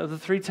reminded him of the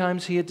 3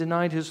 times he had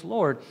denied his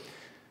Lord?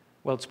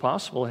 Well, it's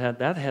possible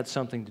that had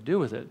something to do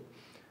with it,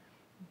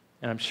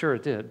 and I'm sure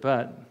it did,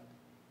 but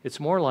it's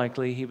more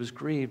likely he was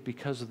grieved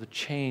because of the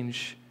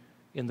change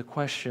in the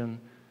question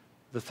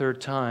the 3rd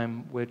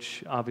time,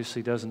 which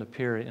obviously doesn't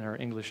appear in our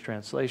English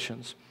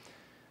translations.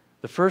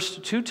 The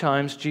first 2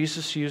 times,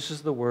 Jesus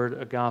uses the word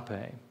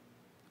agape,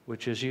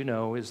 which, as you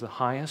know, is the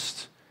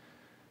highest,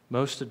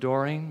 most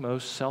adoring,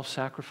 most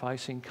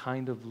self-sacrificing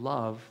kind of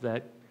love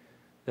that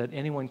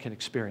anyone can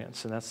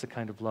experience. And that's the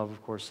kind of love,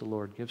 of course, the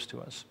Lord gives to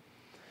us.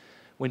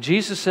 When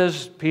Jesus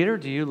says, "Peter,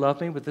 do you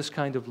love me with this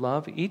kind of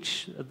love?"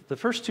 The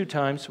first 2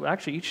 times, well,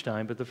 actually each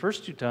time, but the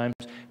first 2 times,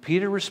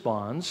 Peter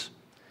responds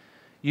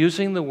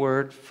using the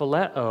word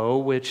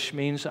phileo, which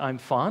means, "I'm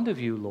fond of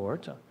you,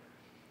 Lord.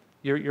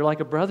 You're like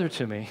a brother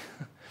to me."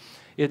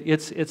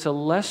 It's a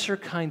lesser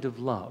kind of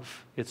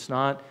love. It's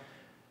not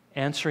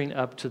answering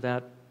up to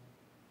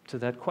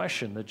that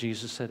question that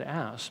Jesus had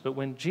asked. But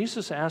when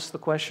Jesus asked the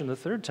question the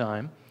 3rd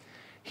time,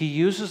 he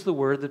uses the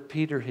word that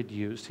Peter had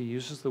used. He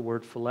uses the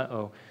word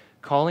phileo,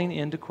 calling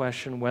into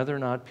question whether or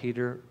not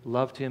Peter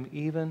loved him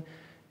even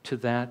to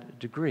that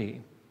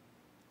degree.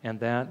 And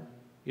that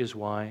is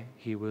why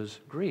he was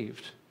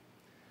grieved.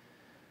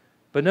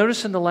 But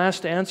notice in the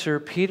last answer,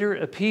 Peter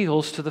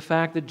appeals to the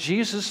fact that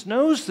Jesus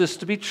knows this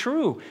to be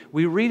true.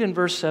 We read in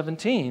verse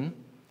 17,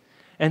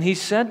 and he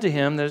said to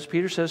him, that as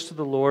Peter says to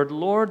the Lord,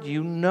 Lord,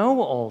 you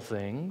know all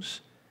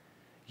things.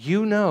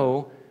 You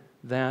know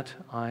that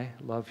I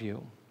love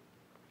you.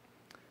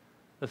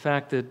 The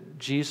fact that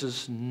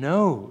Jesus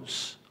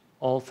knows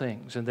all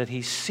things and that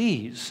he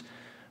sees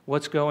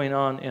what's going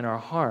on in our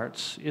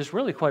hearts is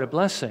really quite a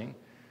blessing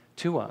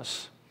to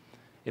us.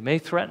 It may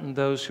threaten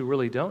those who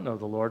really don't know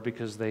the Lord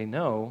because they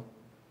know,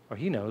 or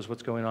he knows,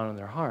 what's going on in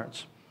their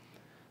hearts.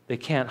 They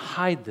can't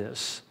hide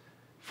this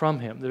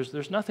from him.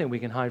 There's nothing we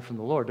can hide from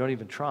the Lord. Don't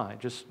even try.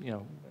 Just,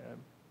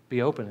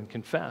 be open and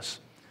confess.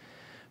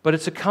 But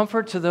it's a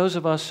comfort to those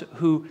of us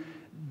who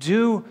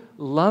do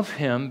love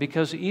him,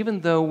 because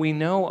even though we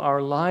know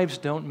our lives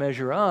don't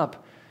measure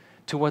up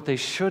to what they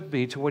should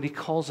be, to what he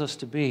calls us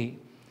to be,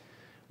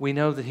 we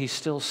know that he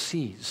still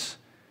sees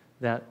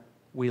that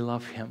we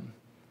love him,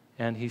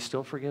 and he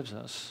still forgives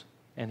us,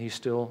 and he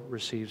still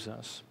receives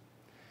us.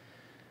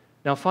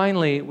 Now,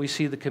 finally, we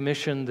see the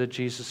commission that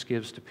Jesus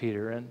gives to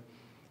Peter,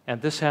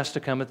 and this has to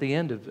come at the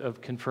end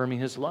of confirming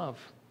his love.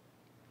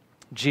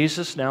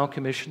 Jesus now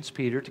commissions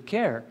Peter to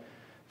care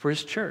for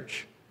his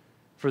church,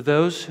 for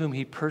those whom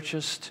he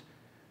purchased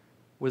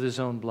with his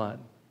own blood,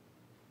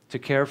 to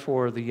care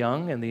for the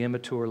young and the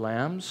immature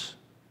lambs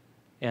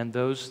and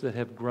those that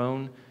have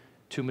grown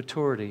to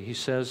maturity. He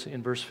says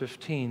in verse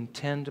 15,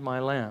 tend my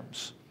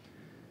lambs.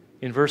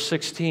 In verse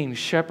 16,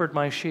 shepherd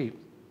my sheep.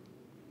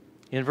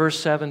 In verse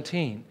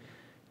 17,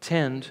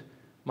 tend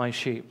my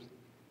sheep.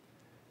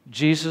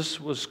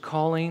 Jesus was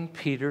calling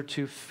Peter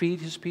to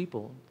feed his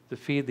people, to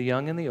feed the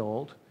young and the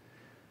old,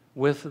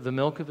 with the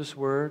milk of his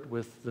word,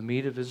 with the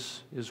meat of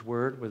his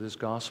word, with his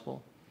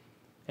gospel,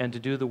 and to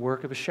do the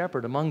work of a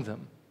shepherd among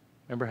them.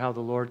 Remember how the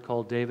Lord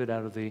called David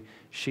out of the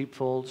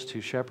sheepfolds to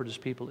shepherd his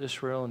people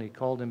Israel, and he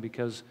called him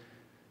because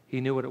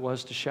he knew what it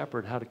was to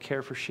shepherd, how to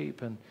care for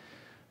sheep. And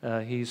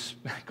he's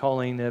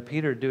calling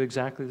Peter to do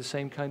exactly the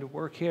same kind of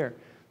work here,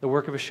 the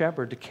work of a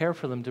shepherd, to care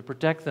for them, to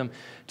protect them,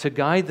 to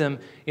guide them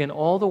in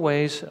all the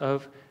ways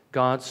of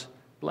God's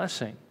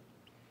blessing.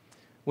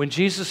 When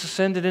Jesus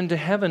ascended into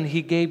heaven,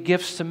 he gave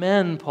gifts to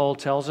men, Paul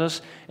tells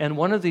us, and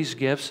one of these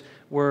gifts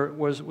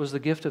was the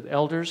gift of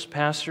elders,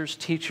 pastors,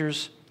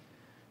 teachers,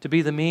 to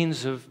be the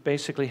means of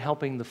basically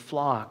helping the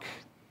flock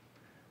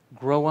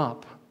grow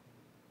up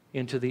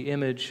into the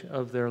image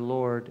of their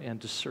Lord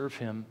and to serve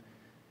him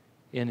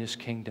in his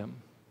kingdom.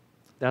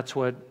 That's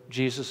what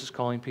Jesus is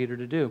calling Peter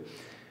to do.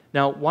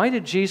 Now, why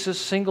did Jesus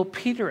single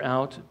Peter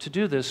out to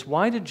do this?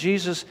 Why did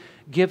Jesus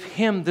give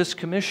him this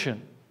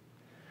commission?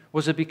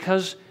 Was it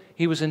because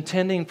he was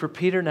intending for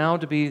Peter now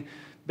to be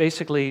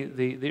basically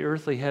the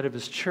earthly head of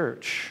his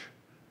church,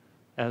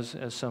 as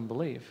some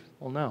believe?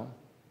 Well, no.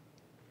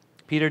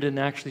 Peter didn't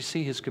actually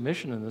see his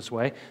commission in this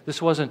way.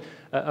 This wasn't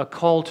a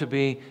call to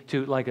be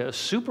to like a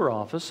super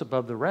office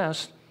above the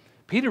rest.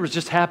 Peter was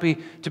just happy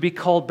to be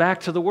called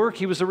back to the work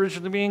he was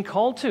originally being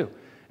called to.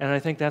 And I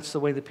think that's the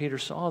way that Peter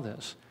saw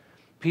this.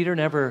 Peter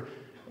never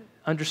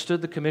understood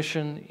the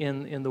commission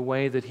in the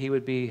way that he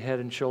would be head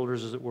and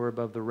shoulders, as it were,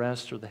 above the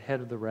rest or the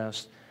head of the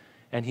rest.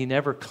 And he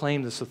never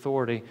claimed this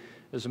authority.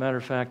 As a matter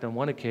of fact, on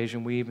one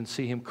occasion, we even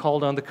see him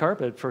called on the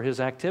carpet for his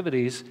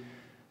activities,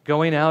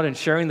 going out and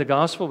sharing the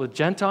gospel with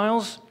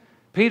Gentiles.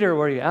 Peter,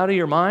 were you out of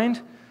your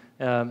mind?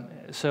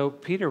 So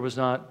Peter was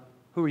not,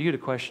 who are you to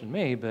question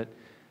me? But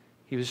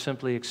he was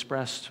simply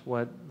expressed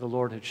what the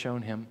Lord had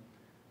shown him.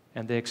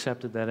 And they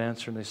accepted that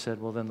answer, and they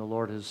said, well, then the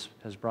Lord has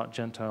brought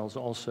Gentiles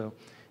also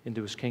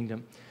into his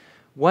kingdom.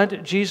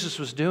 What Jesus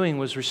was doing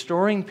was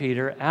restoring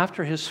Peter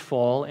after his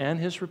fall and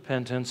his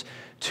repentance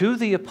to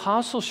the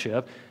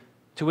apostleship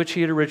to which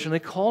he had originally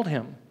called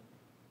him,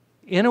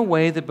 in a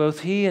way that both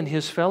he and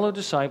his fellow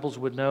disciples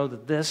would know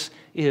that this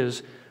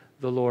is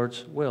the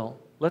Lord's will.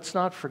 Let's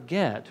not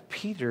forget,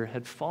 Peter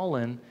had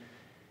fallen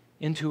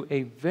into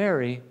a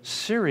very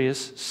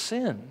serious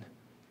sin.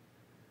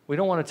 We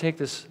don't want to take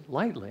this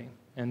lightly,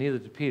 and neither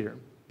did Peter,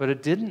 but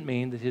it didn't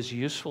mean that his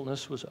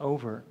usefulness was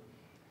over.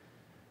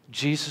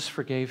 Jesus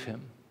forgave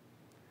him,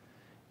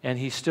 and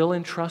he still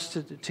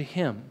entrusted to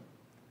him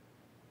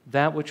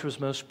that which was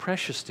most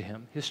precious to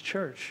him, his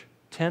church.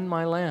 Tend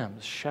my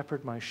lambs,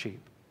 shepherd my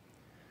sheep.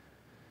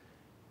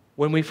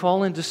 When we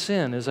fall into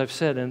sin, as I've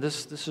said, and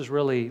this is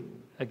really,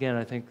 again,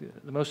 I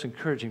think the most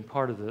encouraging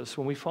part of this,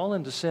 when we fall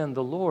into sin,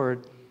 the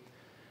Lord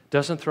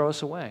doesn't throw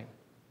us away.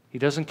 He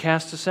doesn't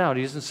cast us out.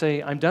 He doesn't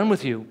say, I'm done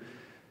with you.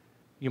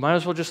 You might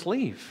as well just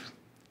leave.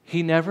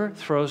 He never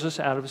throws us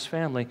out of his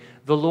family.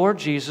 The Lord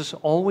Jesus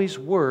always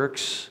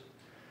works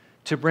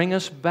to bring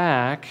us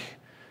back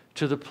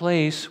to the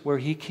place where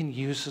he can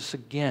use us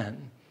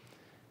again.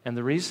 And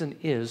the reason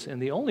is,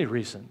 and the only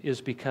reason,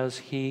 is because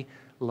he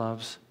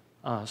loves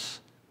us.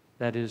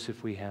 That is,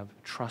 if we have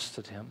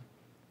trusted him.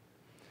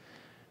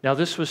 Now,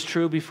 this was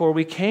true before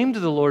we came to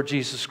the Lord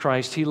Jesus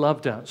Christ. He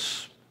loved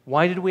us.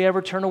 Why did we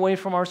ever turn away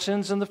from our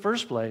sins in the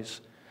first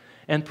place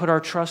and put our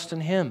trust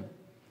in him?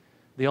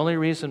 The only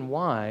reason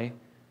why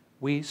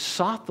we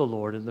sought the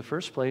Lord in the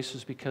first place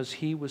is because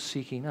He was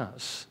seeking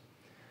us.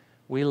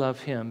 We love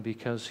Him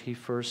because He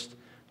first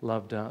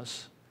loved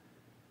us.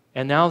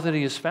 And now that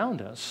He has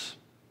found us,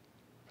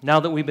 now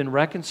that we've been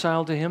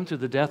reconciled to Him through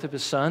the death of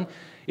His Son,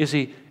 is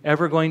He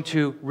ever going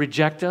to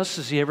reject us?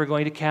 Is He ever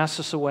going to cast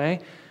us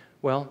away?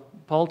 Well,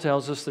 Paul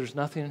tells us there's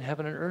nothing in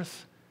heaven and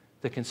earth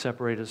that can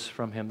separate us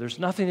from Him. There's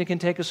nothing that can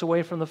take us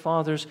away from the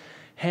Father's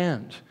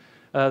hand.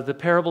 The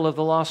parable of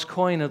the lost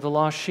coin, of the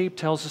lost sheep,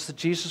 tells us that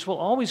Jesus will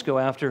always go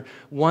after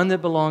one that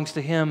belongs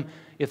to Him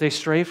if they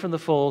stray from the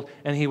fold,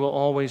 and He will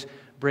always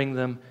bring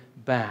them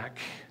back.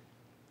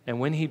 And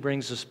when He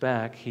brings us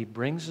back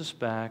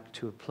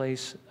to a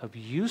place of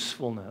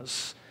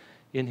usefulness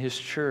in His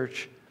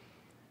church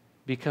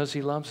because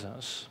He loves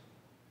us.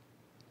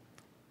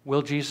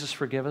 Will Jesus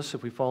forgive us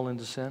if we fall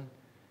into sin?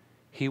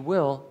 He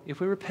will if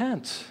we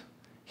repent.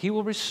 He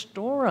will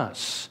restore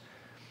us.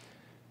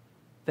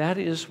 That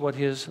is what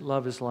His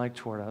love is like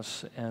toward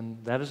us, and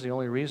that is the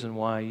only reason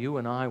why you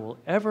and I will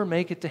ever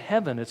make it to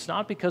heaven. It's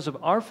not because of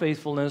our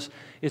faithfulness,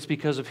 it's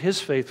because of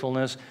His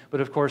faithfulness, but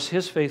of course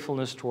His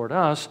faithfulness toward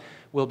us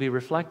will be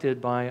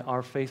reflected by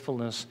our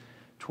faithfulness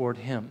toward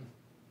Him.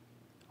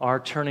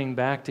 Our turning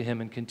back to Him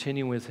and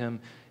continuing with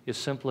Him is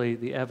simply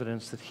the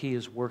evidence that He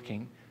is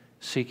working,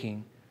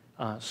 seeking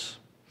us.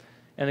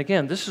 And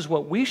again, this is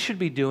what we should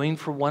be doing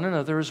for one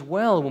another as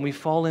well when we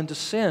fall into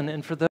sin.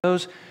 And for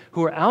those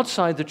who are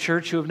outside the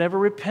church who have never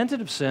repented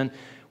of sin,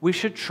 we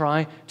should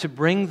try to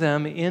bring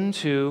them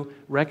into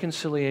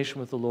reconciliation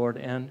with the Lord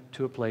and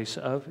to a place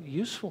of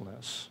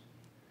usefulness.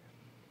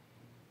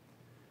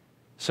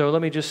 So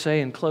let me just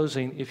say in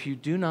closing, if you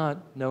do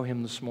not know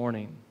Him this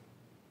morning,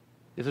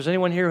 if there's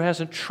anyone here who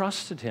hasn't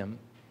trusted Him,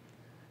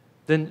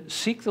 then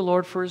seek the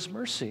Lord for His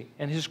mercy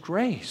and His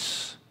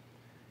grace.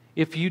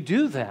 If you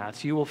do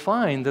that, you will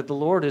find that the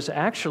Lord is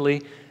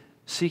actually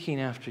seeking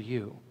after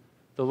you.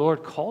 The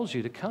Lord calls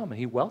you to come, and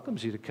He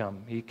welcomes you to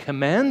come. He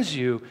commands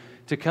you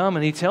to come,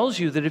 and He tells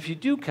you that if you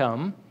do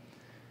come,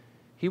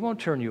 He won't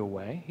turn you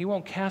away. He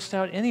won't cast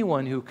out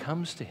anyone who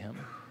comes to Him.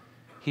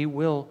 He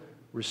will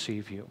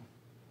receive you.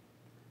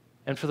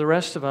 And for the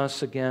rest of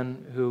us,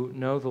 again, who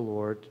know the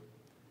Lord,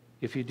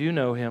 if you do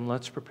know Him,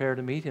 let's prepare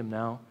to meet Him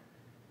now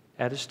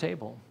at His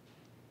table.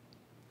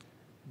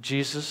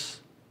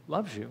 Jesus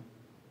loves you.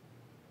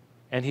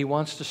 And He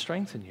wants to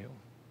strengthen you.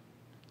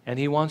 And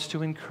He wants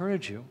to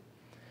encourage you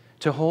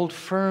to hold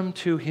firm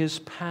to His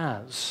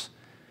paths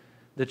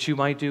that you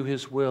might do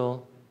His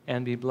will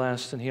and be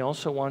blessed. And He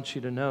also wants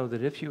you to know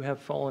that if you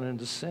have fallen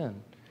into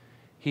sin,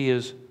 He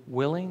is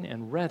willing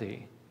and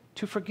ready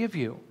to forgive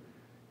you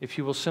if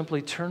you will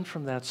simply turn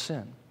from that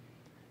sin.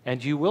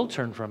 And you will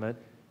turn from it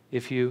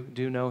if you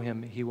do know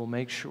Him. He will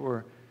make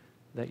sure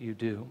that you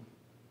do.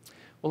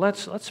 Well,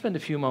 let's spend a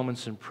few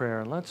moments in prayer,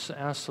 and let's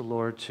ask the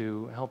Lord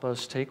to help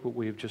us take what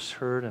we've just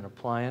heard and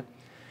apply it,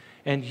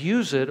 and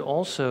use it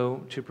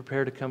also to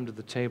prepare to come to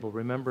the table,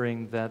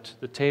 remembering that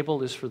the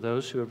table is for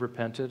those who have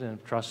repented and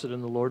have trusted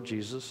in the Lord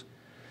Jesus.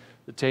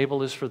 The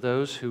table is for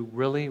those who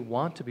really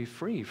want to be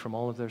free from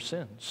all of their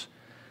sins.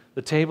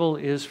 The table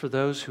is for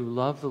those who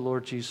love the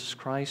Lord Jesus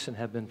Christ and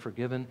have been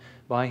forgiven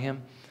by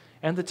Him.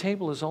 And the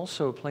table is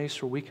also a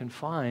place where we can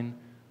find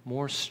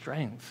more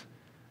strength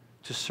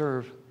to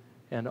serve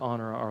and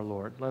honor our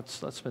Lord.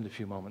 Let's spend a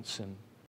few moments in